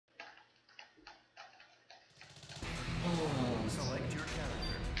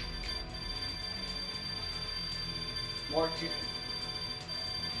Mark you.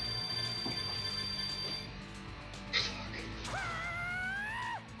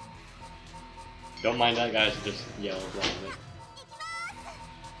 Don't mind that guy who just yelled along me.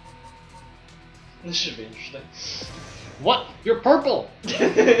 This should be interesting. What? You're purple! It's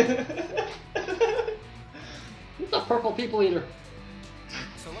a purple people eater.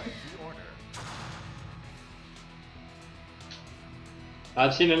 Select the order.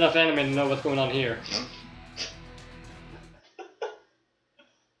 I've seen enough anime to know what's going on here.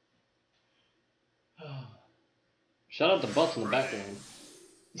 Shout out to Butts in the background.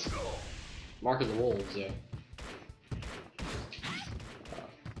 Mark of the Wolves, yeah.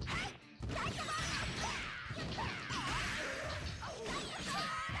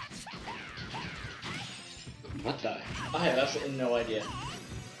 What the? I have absolutely no idea.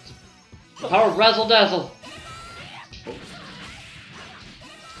 Power of Razzle Dazzle!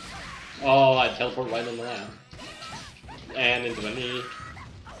 Oh, I teleport right into that. And into a knee.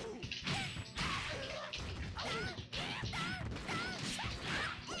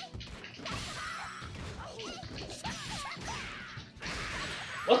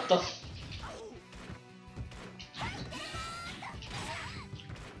 What the f-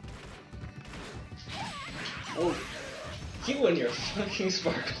 Oh, You and your fucking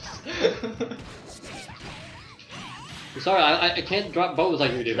sparkles. I'm sorry, I can't drop bows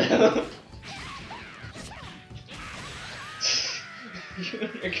like you do. You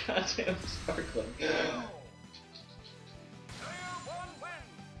and your goddamn sparkling.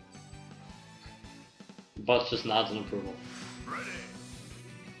 Butts just nods in approval.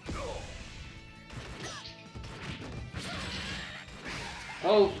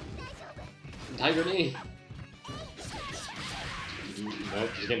 Oh! Tiger knee! Nope,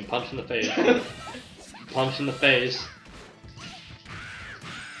 she's getting punched in the face. Punch in the face.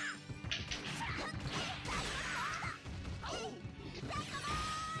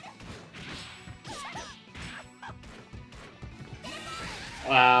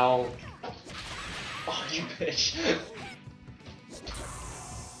 Wow. Oh, you bitch.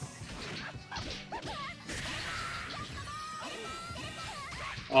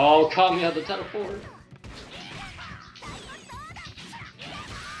 Oh, caught me at the teleport.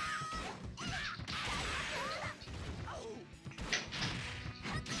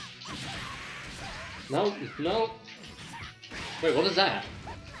 No, no. Wait, what is that?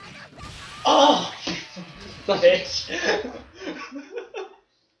 Oh, you bitch.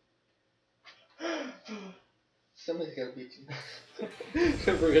 Somebody's gotta beat you.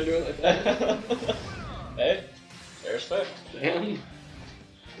 We're gonna do it like that. Hey, there's fair. Damn.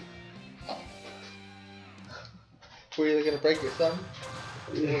 We're either gonna break your thumb,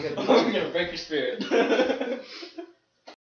 or we're gonna I'm gonna break your spirit.